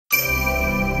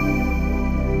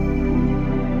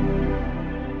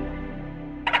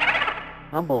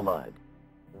humblemud.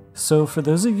 So for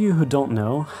those of you who don't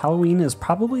know, Halloween is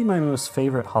probably my most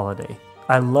favorite holiday.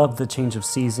 I love the change of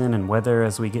season and weather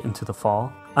as we get into the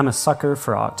fall. I'm a sucker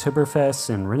for Oktoberfests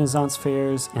and Renaissance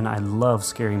fairs, and I love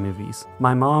scary movies.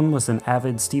 My mom was an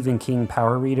avid Stephen King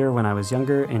power reader when I was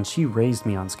younger, and she raised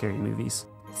me on scary movies.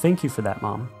 Thank you for that,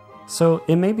 Mom. So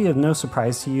it may be of no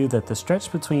surprise to you that the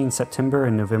stretch between September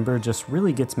and November just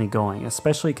really gets me going,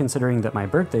 especially considering that my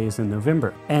birthday is in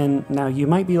November. And now you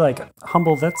might be like,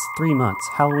 Humble, that's 3 months.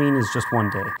 Halloween is just one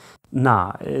day.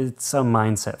 Nah, it's a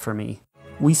mindset for me.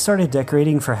 We started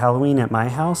decorating for Halloween at my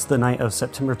house the night of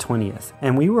September 20th,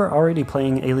 and we were already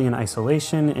playing Alien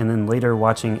Isolation and then later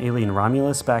watching Alien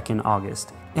Romulus back in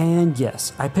August. And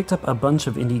yes, I picked up a bunch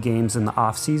of indie games in the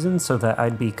off-season so that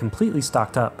I'd be completely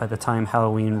stocked up by the time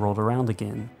Halloween rolled around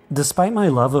again. Despite my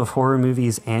love of horror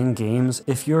movies and games,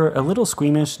 if you're a little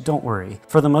squeamish, don't worry.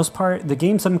 For the most part, the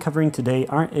games I'm covering today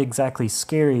aren't exactly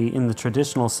scary in the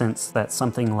traditional sense that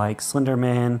something like Slender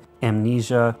Man,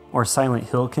 Amnesia, or Silent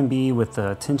Hill can be with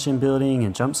the tension building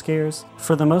and jump scares.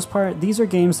 For the most part, these are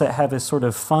games that have a sort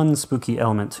of fun, spooky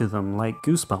element to them, like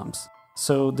Goosebumps.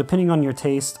 So depending on your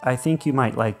taste, I think you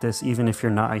might like this even if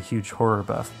you're not a huge horror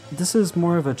buff. This is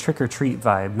more of a trick-or-treat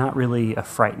vibe, not really a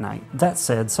Fright Night. That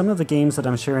said, some of the games that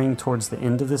I'm sharing towards the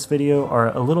end of this video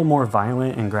are a little more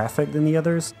violent and graphic than the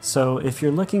others, so if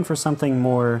you're looking for something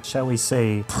more, shall we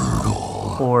say,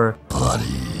 brutal or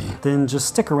bloody, then just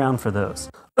stick around for those.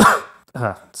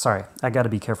 Sorry, I gotta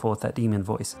be careful with that demon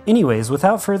voice. Anyways,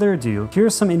 without further ado, here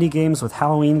are some indie games with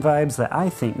Halloween vibes that I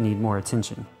think need more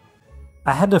attention.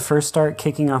 I had to first start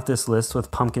kicking off this list with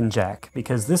Pumpkin Jack,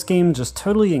 because this game just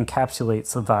totally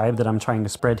encapsulates the vibe that I'm trying to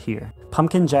spread here.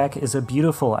 Pumpkin Jack is a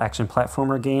beautiful action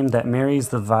platformer game that marries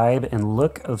the vibe and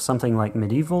look of something like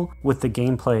Medievil with the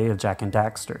gameplay of Jak and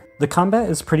Daxter. The combat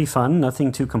is pretty fun,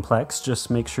 nothing too complex, just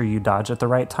make sure you dodge at the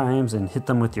right times and hit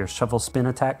them with your shovel spin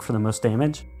attack for the most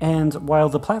damage. And while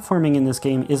the platforming in this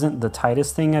game isn't the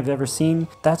tightest thing I've ever seen,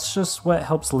 that's just what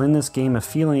helps lend this game a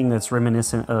feeling that's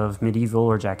reminiscent of Medievil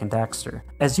or Jak and Daxter.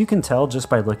 As you can tell just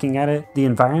by looking at it, the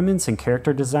environments and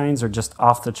character designs are just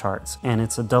off the charts, and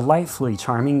it's a delightfully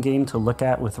charming game to look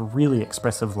at with really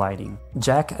expressive lighting.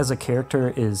 Jak as a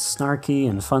character is snarky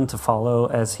and fun to follow,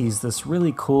 as he's this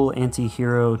really cool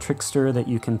anti-hero trickster that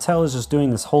you can tell is just doing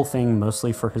this whole thing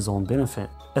mostly for his own benefit.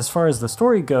 As far as the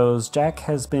story goes, Jak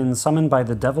has been summoned by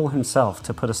the devil himself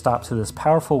to put a stop to this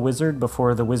powerful wizard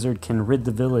before the wizard can rid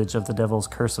the village of the devil's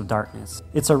curse of darkness.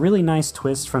 It's a really nice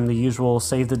twist from the usual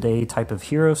save the day type of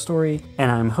hero story,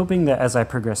 and I'm hoping that as I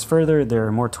progress further, there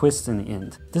are more twists in the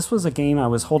end. This was a game I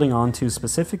was holding on to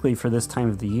specifically for this time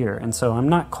of the year, and so I'm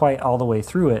not quite all the way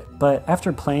through it, but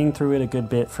after playing through it a good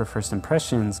bit for first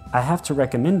impressions, I have to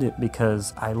recommend it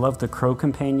because I love the crow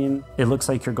companion. It looks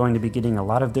like you're going to be getting a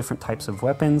lot of different types of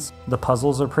weapons. The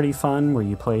puzzles are pretty fun, where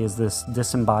you play as this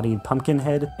disembodied pumpkin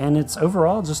head, and it's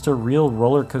overall just a real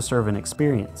roller coaster of an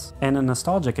experience, and a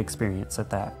nostalgic experience at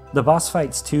that. The boss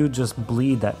fights too just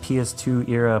bleed that PS2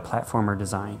 era platformer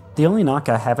design. The only knock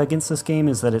I have against this game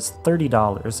is that it's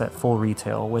 $30 at full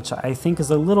retail, which I think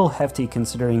is a little hefty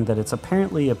considering that it's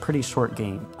apparently a pretty short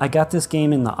game. I got this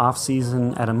game in the off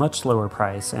season at a much lower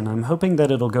price, and I'm hoping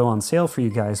that it'll go on sale for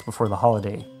you guys before the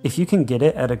holiday. If you can get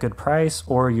it at a good price,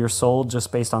 or you're sold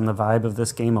just based on the vibe of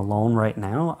this game alone right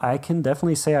now, I can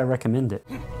definitely say I recommend it.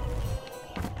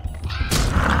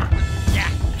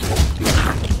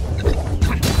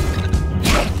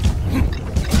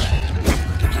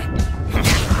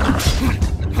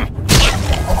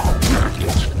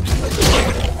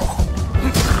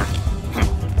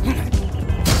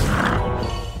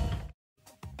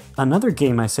 Another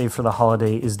game I saved for the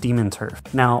holiday is Demon Turf.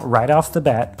 Now, right off the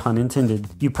bat, pun intended,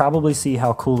 you probably see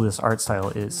how cool this art style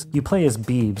is. You play as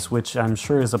Beebs, which I'm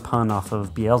sure is a pun off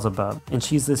of Beelzebub, and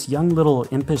she's this young little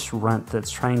impish runt that's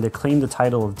trying to claim the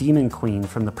title of Demon Queen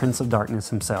from the Prince of Darkness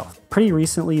himself. Pretty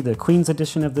recently, the Queen's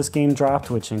Edition of this game dropped,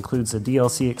 which includes a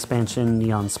DLC expansion,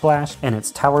 Neon Splash, and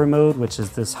its Tower mode, which is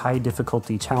this high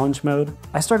difficulty challenge mode.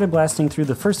 I started blasting through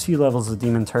the first few levels of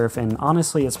Demon Turf, and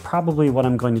honestly, it's probably what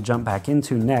I'm going to jump back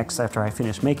into next after I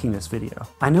finish making this video.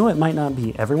 I know it might not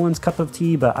be everyone's cup of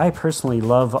tea, but I personally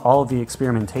love all of the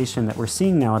experimentation that we're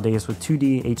seeing nowadays with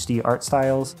 2D HD art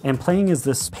styles, and playing as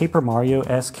this Paper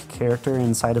Mario-esque character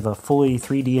inside of a fully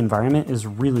 3D environment is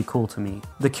really cool to me.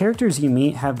 The characters you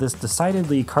meet have this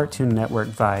decidedly Cartoon Network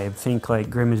vibe, think like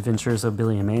Grim Adventures of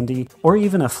Billy and Mandy, or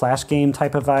even a Flash game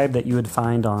type of vibe that you would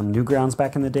find on Newgrounds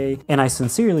back in the day, and I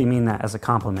sincerely mean that as a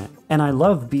compliment. And I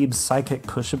love Beeb's psychic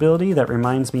push ability that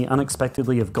reminds me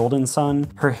unexpectedly of golden sun.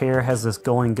 Her hair has this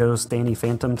going ghost Danny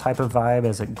Phantom type of vibe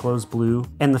as it glows blue,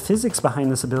 and the physics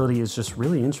behind this ability is just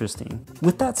really interesting.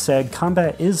 With that said,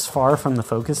 combat is far from the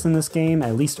focus in this game,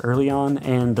 at least early on,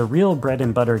 and the real bread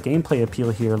and butter gameplay appeal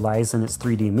here lies in its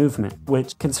 3D movement,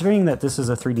 which, considering that this is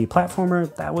a 3D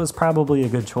platformer, that was probably a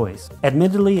good choice.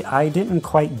 Admittedly, I didn't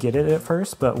quite get it at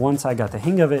first, but once I got the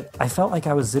hang of it, I felt like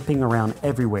I was zipping around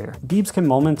everywhere. Beebs can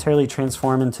momentarily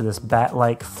transform into this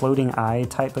bat-like floating eye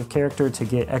type of character to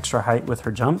get extra height with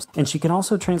her jumps, and she can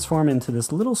also transform into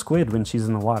this little squid when she's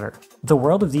in the water. The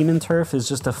world of Demon Turf is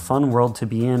just a fun world to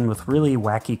be in with really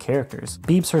wacky characters.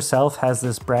 Beebs herself has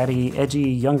this bratty, edgy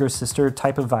younger sister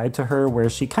type of vibe to her where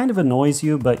she kind of annoys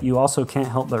you, but you also can't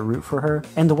help but root for her.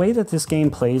 And the way that this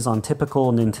game plays on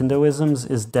typical Nintendoisms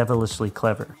is devilishly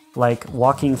clever, like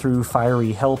walking through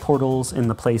fiery hell portals in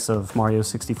the place of Mario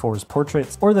 64's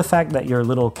portraits, or the fact that your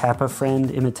little Kappa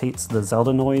friend imitates the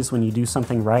Zelda noise when you do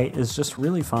something right is just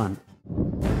really fun.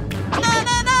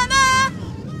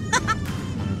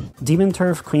 Demon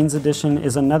Turf Queen's Edition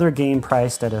is another game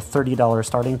priced at a $30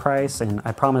 starting price, and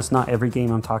I promise not every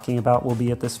game I'm talking about will be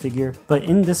at this figure, but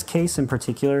in this case in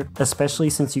particular,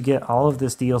 especially since you get all of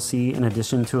this DLC in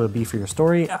addition to a beefier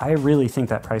story, I really think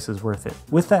that price is worth it.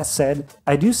 With that said,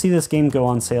 I do see this game go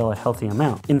on sale a healthy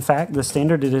amount. In fact, the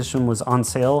standard edition was on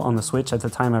sale on the Switch at the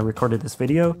time I recorded this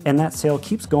video, and that sale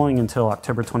keeps going until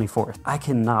October 24th. I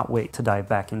cannot wait to dive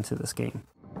back into this game.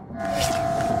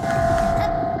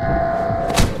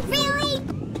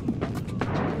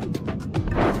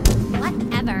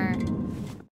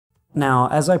 Now,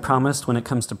 as I promised when it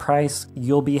comes to price,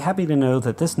 you'll be happy to know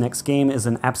that this next game is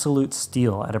an absolute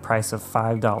steal at a price of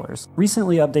 $5.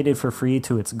 Recently updated for free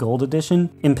to its Gold Edition,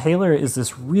 Impaler is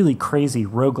this really crazy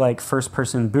roguelike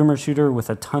first-person boomer shooter with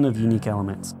a ton of unique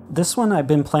elements. This one I've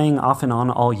been playing off and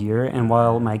on all year, and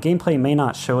while my gameplay may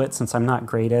not show it since I'm not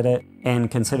great at it,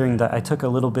 and considering that I took a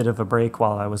little bit of a break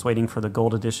while I was waiting for the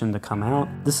Gold Edition to come out,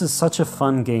 this is such a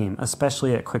fun game,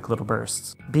 especially at quick little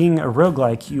bursts. Being a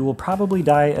roguelike, you will probably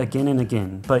die again and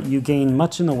again, but you gain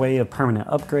much in the way of permanent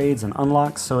upgrades and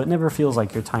unlocks, so it never feels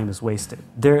like your time is wasted.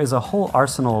 There is a whole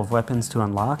arsenal of weapons to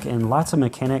unlock, and lots of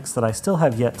mechanics that I still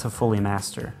have yet to fully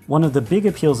master. One of the big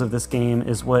appeals of this game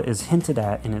is what is hinted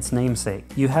at in its namesake.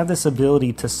 You have this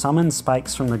ability to summon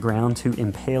spikes from the ground to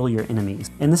impale your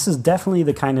enemies, and this is definitely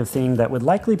the kind of thing that would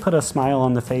likely put a smile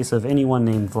on the face of anyone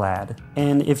named Vlad.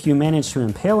 And if you manage to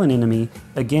impale an enemy,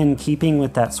 again keeping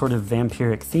with that sort of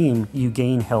vampiric theme, you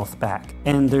gain health back.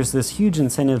 And there's this huge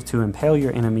incentive to impale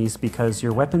your enemies because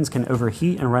your weapons can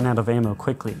overheat and run out of ammo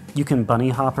quickly. You can bunny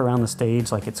hop around the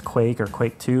stage like it's Quake or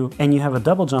Quake 2, and you have a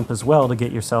double jump as well to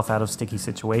get yourself out of sticky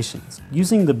situations.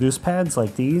 Using the boost pads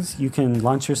like these, you can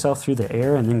launch yourself through the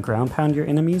air and then ground pound your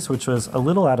enemies, which was a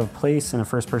little out of place in a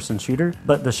first-person shooter,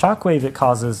 but the shockwave it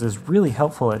causes is really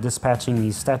helpful at dispatching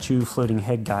these statue floating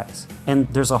head guys. And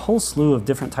there's a whole slew of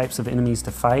different types of enemies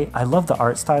to fight. I love the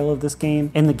art style of this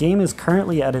game, and the game is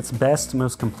currently at its best,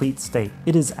 most complete state.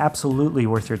 It is absolutely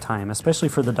worth your time, especially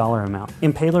for the dollar amount.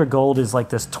 Impaler Gold is like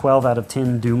this 12 out of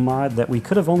 10 Doom mod that we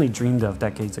could have only dreamed of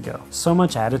decades ago. So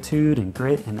much attitude and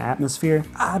grit and atmosphere.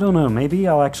 I don't know, maybe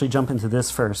I'll actually jump into this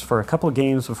first for a couple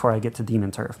games before I get to Demon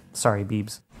Turf. Sorry,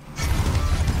 Beebs.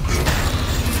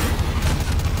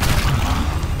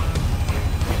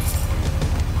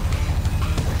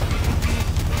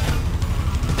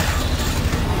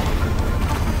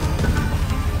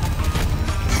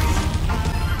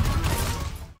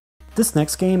 This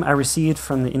next game I received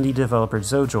from the indie developer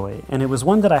Zoojoy, and it was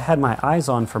one that I had my eyes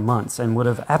on for months and would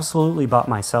have absolutely bought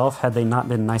myself had they not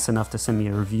been nice enough to send me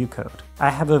a review code. I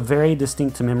have a very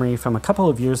distinct memory from a couple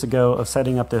of years ago of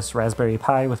setting up this Raspberry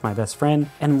Pi with my best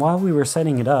friend, and while we were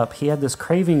setting it up, he had this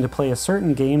craving to play a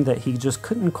certain game that he just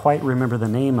couldn't quite remember the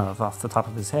name of off the top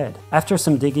of his head. After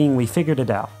some digging, we figured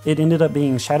it out. It ended up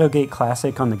being Shadowgate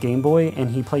Classic on the Game Boy, and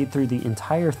he played through the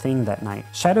entire thing that night.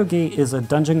 Shadowgate is a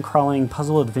dungeon-crawling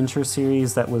puzzle adventure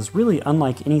series that was really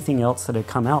unlike anything else that had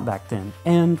come out back then.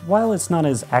 And while it's not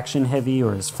as action-heavy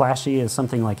or as flashy as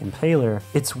something like Impaler,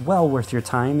 it's well worth your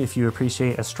time if you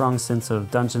appreciate a strong sense of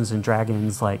Dungeons &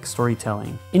 Dragons-like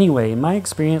storytelling. Anyway, my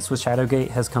experience with Shadowgate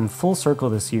has come full circle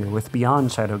this year with Beyond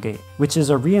Shadowgate, which is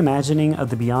a reimagining of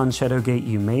the Beyond Shadowgate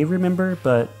you may remember,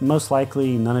 but most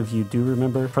likely none of you do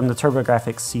remember, from the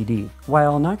TurboGrafx CD.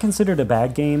 While not considered a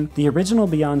bad game, the original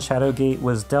Beyond Shadowgate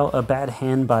was dealt a bad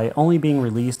hand by only being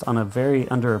released on a very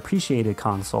underappreciated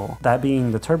console, that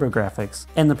being the TurboGrafx.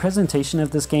 And the presentation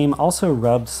of this game also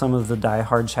rubbed some of the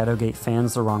die-hard Shadowgate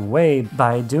fans the wrong way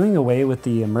by doing away with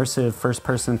the immersive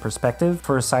first-person perspective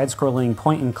for a side-scrolling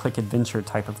point-and-click adventure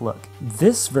type of look.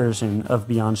 This version of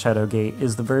Beyond Shadowgate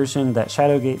is the version that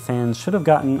Shadowgate fans should have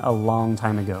gotten a long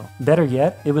time ago. Better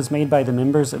yet, it was made by the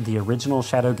members of the original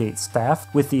Shadowgate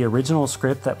staff with the original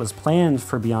script that was planned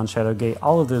for Beyond Shadowgate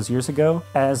all of those years ago,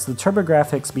 as the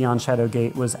TurboGrafx Beyond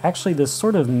Shadowgate was actually this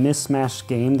sort of mismatched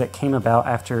game that came about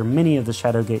after many of the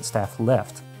Shadowgate staff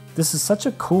left. This is such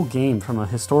a cool game from a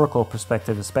historical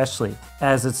perspective especially,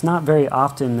 as it's not very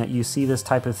often that you see this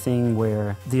type of thing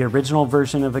where the original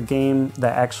version of a game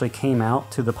that actually came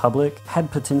out to the public had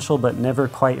potential but never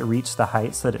quite reached the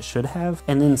heights that it should have,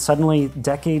 and then suddenly,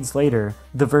 decades later,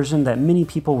 the version that many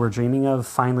people were dreaming of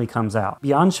finally comes out.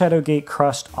 Beyond Shadowgate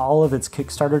crushed all of its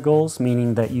Kickstarter goals,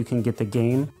 meaning that you can get the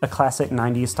game, a classic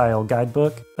 90s style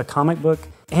guidebook, a comic book,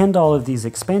 and all of these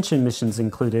expansion missions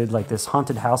included, like this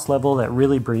haunted house level that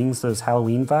really brings those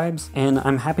Halloween vibes. And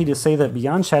I'm happy to say that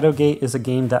Beyond Shadowgate is a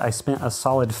game that I spent a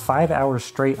solid 5 hours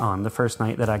straight on the first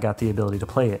night that I got the ability to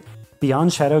play it.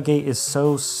 Beyond Shadowgate is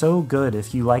so good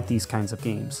if you like these kinds of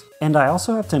games. And I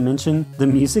also have to mention, the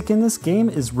music in this game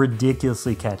is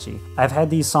ridiculously catchy. I've had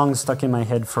these songs stuck in my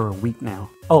head for a week now.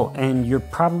 Oh, and you're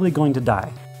probably going to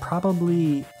die.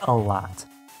 Probably a lot.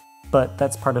 But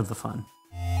that's part of the fun.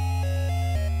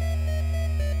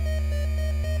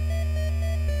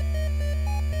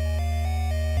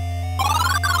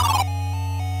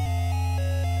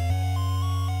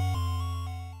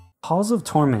 Halls of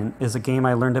Torment is a game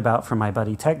I learned about from my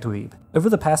buddy TechDweeb. Over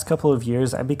the past couple of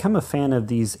years, I've become a fan of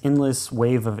these endless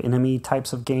wave of enemy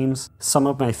types of games. Some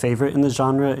of my favorite in the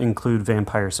genre include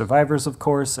Vampire Survivors, of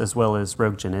course, as well as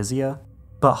Rogue Genesia.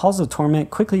 But Halls of Torment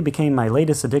quickly became my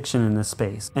latest addiction in this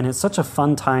space, and it's such a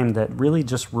fun time that really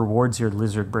just rewards your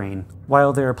lizard brain.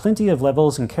 While there are plenty of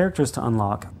levels and characters to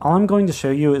unlock, all I'm going to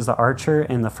show you is the archer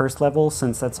and the first level,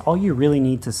 since that's all you really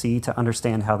need to see to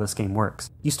understand how this game works.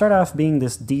 You start off being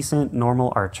this decent,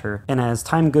 normal archer, and as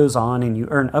time goes on and you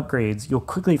earn upgrades, you'll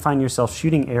quickly find yourself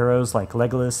shooting arrows like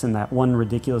Legolas in that one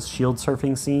ridiculous shield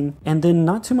surfing scene. And then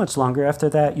not too much longer after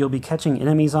that, you'll be catching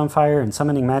enemies on fire and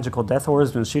summoning magical death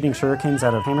orbs and shooting shurikens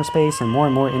out of hammer space, and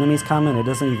more enemies come and it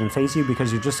doesn't even faze you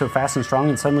because you're just so fast and strong,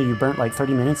 and suddenly you burnt like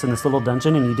 30 minutes in this little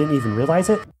dungeon and you didn't even realize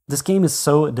it. This game is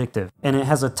so addictive, and it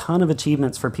has a ton of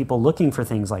achievements for people looking for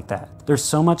things like that. There's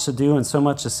so much to do and so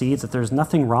much to see that there's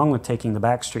nothing wrong with taking the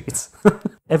back streets.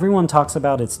 Everyone talks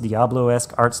about its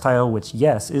Diablo-esque art style, which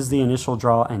yes, is the initial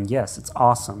draw, and yes, it's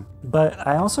awesome. But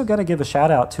I also gotta give a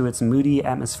shout out to its moody,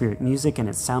 atmospheric music and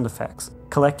its sound effects.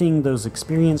 Collecting those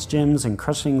experience gems and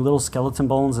crushing little skeleton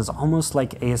bones is almost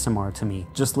like ASMR to me.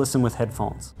 Just listen with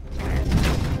headphones.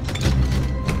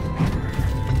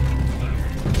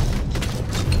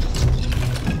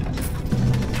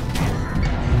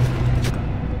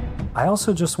 I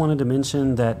also just wanted to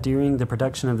mention that during the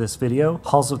production of this video,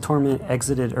 Halls of Torment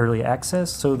exited early access,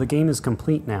 so the game is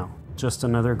complete now. Just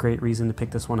another great reason to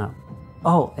pick this one up.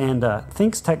 Oh, and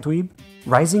thanks TechDweeb.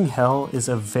 Rising Hell is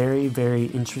a very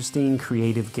interesting,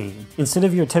 creative game. Instead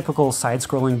of your typical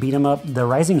side-scrolling beat-em-up, the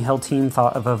Rising Hell team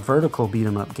thought of a vertical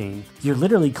beat-em-up game. You're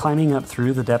literally climbing up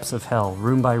through the depths of hell,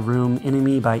 room by room,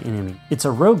 enemy by enemy. It's a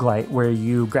roguelite where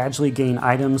you gradually gain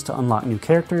items to unlock new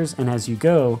characters, and as you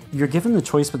go, you're given the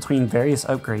choice between various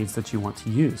upgrades that you want to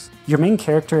use. Your main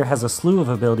character has a slew of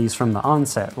abilities from the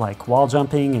onset, like wall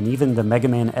jumping and even the Mega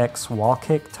Man X wall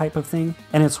kick type of thing,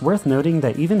 and it's worth noting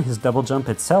that even his double jump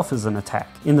itself is an attack,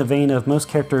 in the vein of most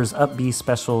characters' up B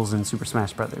specials in Super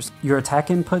Smash Bros. Your attack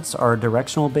inputs are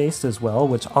directional based as well,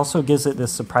 which also gives it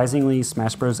this surprisingly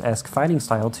Smash Bros-esque fighting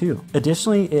style too.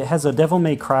 Additionally, it has a Devil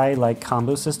May Cry-like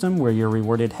combo system where you're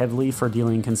rewarded heavily for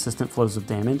dealing consistent flows of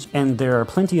damage, and there are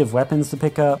plenty of weapons to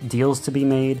pick up, deals to be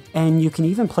made, and you can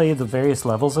even play the various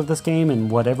levels of this game in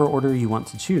whatever order you want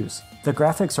to choose. The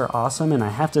graphics are awesome, and I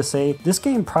have to say, this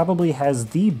game probably has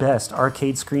the best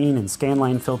arcade screen and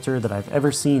scanline filter that I've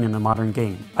ever seen in a modern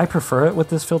game. I prefer it with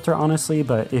this filter honestly,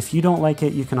 but if you don't like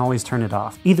it, you can always turn it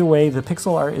off. Either way, the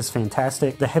pixel art is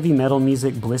fantastic, the heavy metal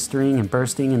music blistering and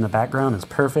bursting in the background is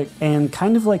perfect, and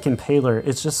kind of like Impaler,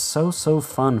 it's just so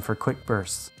fun for quick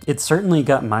bursts. It certainly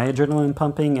got my adrenaline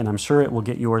pumping, and I'm sure it will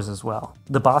get yours as well.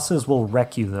 The bosses will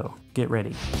wreck you though. Get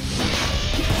ready.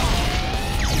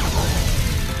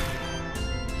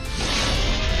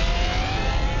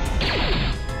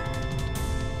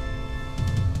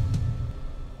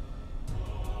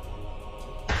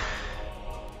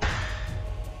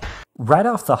 Right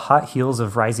off the hot heels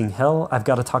of Rising Hell, I've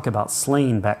got to talk about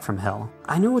Slain Back from Hell.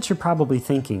 I know what you're probably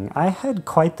thinking. I had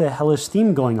quite the hellish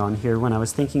theme going on here when I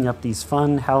was thinking up these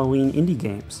fun Halloween indie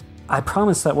games. I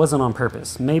promise that wasn't on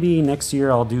purpose. Maybe next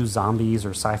year I'll do zombies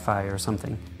or sci-fi or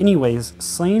something. Anyways,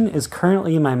 Slain is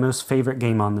currently my most favorite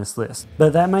game on this list,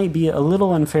 but that might be a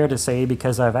little unfair to say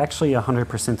because I've actually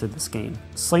 100%ed this game.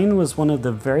 Slain was one of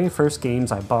the very first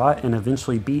games I bought and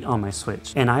eventually beat on my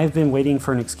Switch, and I've been waiting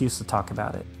for an excuse to talk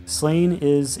about it. Slain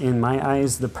is, in my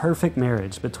eyes, the perfect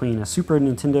marriage between a Super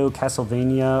Nintendo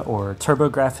Castlevania or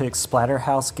TurboGrafx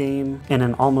Splatterhouse game and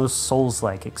an almost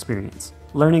Souls-like experience.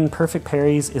 Learning perfect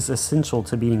parries is essential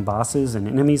to beating bosses and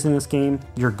enemies in this game.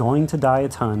 You're going to die a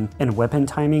ton, and weapon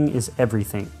timing is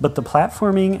everything. But the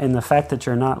platforming and the fact that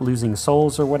you're not losing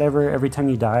souls or whatever every time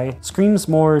you die screams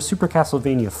more Super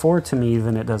Castlevania 4 to me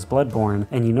than it does Bloodborne,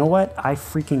 and you know what? I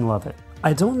freaking love it.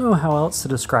 I don't know how else to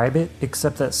describe it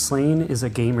except that Slain is a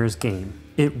gamer's game.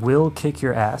 It will kick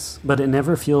your ass, but it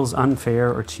never feels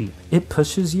unfair or cheap. It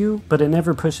pushes you, but it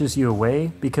never pushes you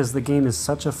away because the game is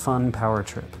such a fun power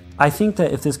trip. I think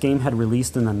that if this game had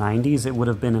released in the 90s, it would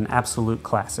have been an absolute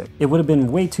classic. It would have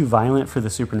been way too violent for the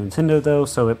Super Nintendo though,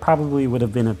 so it probably would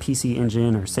have been a PC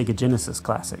Engine or Sega Genesis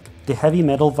classic. The heavy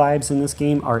metal vibes in this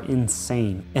game are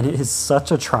insane, and it is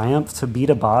such a triumph to beat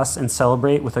a boss and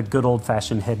celebrate with a good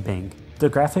old-fashioned headbang. The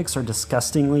graphics are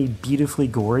disgustingly, beautifully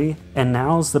gory, and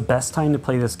now's the best time to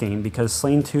play this game because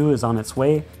Slain 2 is on its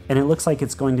way, and it looks like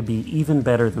it's going to be even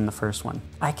better than the first one.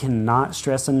 I cannot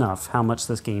stress enough how much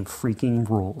this game freaking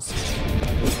rules.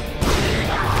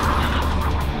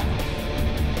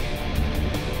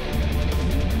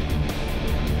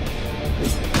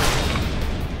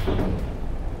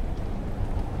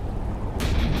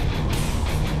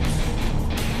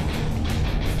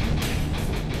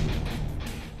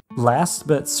 Last,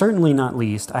 but certainly not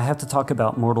least, I have to talk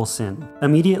about Mortal Sin.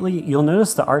 Immediately, you'll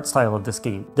notice the art style of this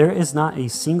game. There is not a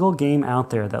single game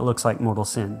out there that looks like Mortal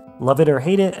Sin. Love it or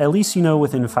hate it, at least you know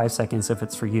within 5 seconds if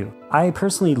it's for you. I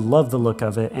personally love the look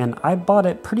of it, and I bought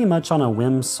it pretty much on a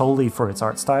whim solely for its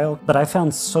art style, but I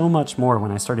found so much more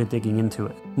when I started digging into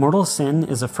it. Mortal Sin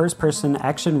is a first-person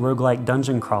action roguelike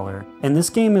dungeon crawler, and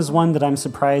this game is one that I'm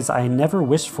surprised I never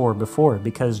wished for before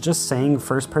because just saying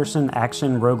first-person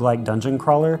action roguelike dungeon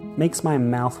crawler makes my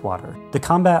mouth water. The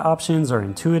combat options are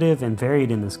intuitive and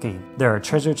varied in this game. There are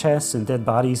treasure chests and dead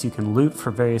bodies you can loot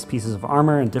for various pieces of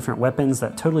armor and different weapons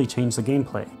that totally change the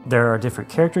gameplay. There are different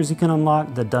characters you can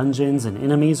unlock, the dungeons and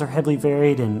enemies are heavily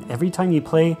varied, and every time you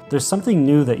play, there's something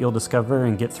new that you'll discover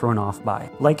and get thrown off by.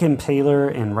 Like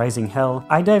Impaler and Rising Hell,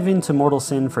 I dive into Mortal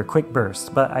Sin for quick bursts,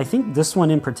 but I think this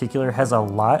one in particular has a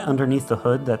lot underneath the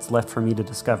hood that's left for me to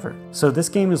discover. So this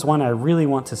game is one I really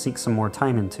want to sink some more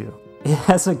time into. It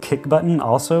has a kick button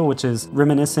also, which is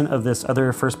reminiscent of this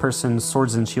other first-person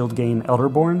swords and shield game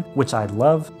Elderborn, which I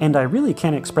love, and I really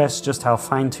can't express just how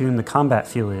fine-tuned the combat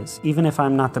feel is, even if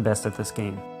I'm not the best at this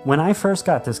game. When I first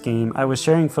got this game, I was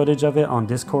sharing footage of it on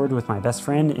Discord with my best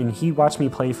friend, and he watched me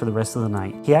play for the rest of the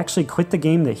night. He actually quit the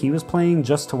game that he was playing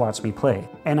just to watch me play.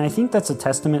 And I think that's a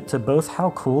testament to both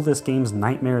how cool this game's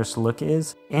nightmarish look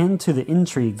is, and to the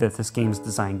intrigue that this game's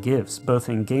design gives, both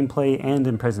in gameplay and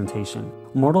in presentation.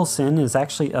 Mortal Sin is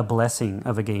actually a blessing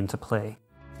of a game to play.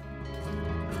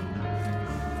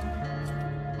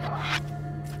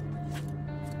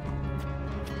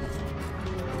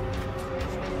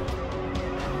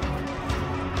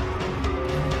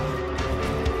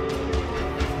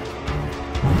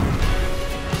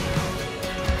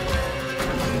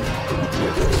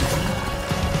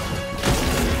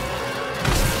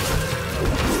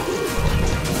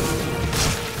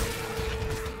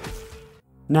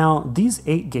 Now, these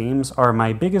 8 games are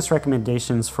my biggest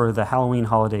recommendations for the Halloween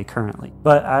holiday currently,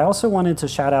 but I also wanted to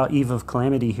shout out Eve of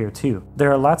Calamity here too. There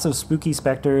are lots of spooky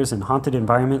specters and haunted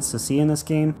environments to see in this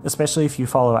game, especially if you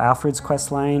follow Alfred's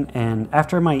questline, and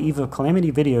after my Eve of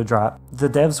Calamity video dropped, the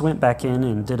devs went back in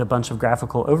and did a bunch of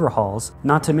graphical overhauls,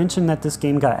 not to mention that this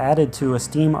game got added to a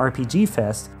Steam RPG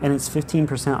Fest, and it's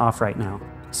 15% off right now.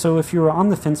 So if you were on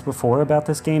the fence before about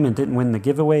this game and didn't win the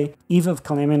giveaway, Eve of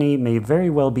Calamity may very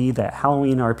well be that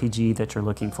Halloween RPG that you're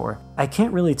looking for. I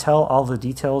can't really tell all the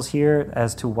details here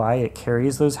as to why it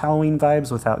carries those Halloween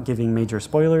vibes without giving major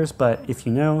spoilers, but if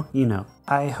you know, you know.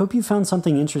 I hope you found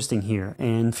something interesting here,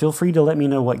 and feel free to let me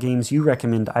know what games you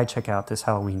recommend I check out this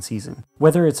Halloween season.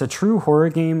 Whether it's a true horror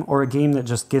game or a game that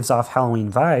just gives off Halloween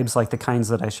vibes like the kinds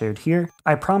that I shared here,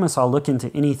 I promise I'll look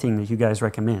into anything that you guys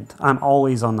recommend. I'm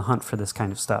always on the hunt for this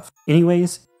kind of stuff.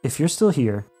 Anyways, if you're still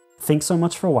here, thanks so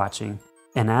much for watching,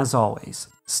 and as always,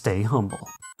 stay humble.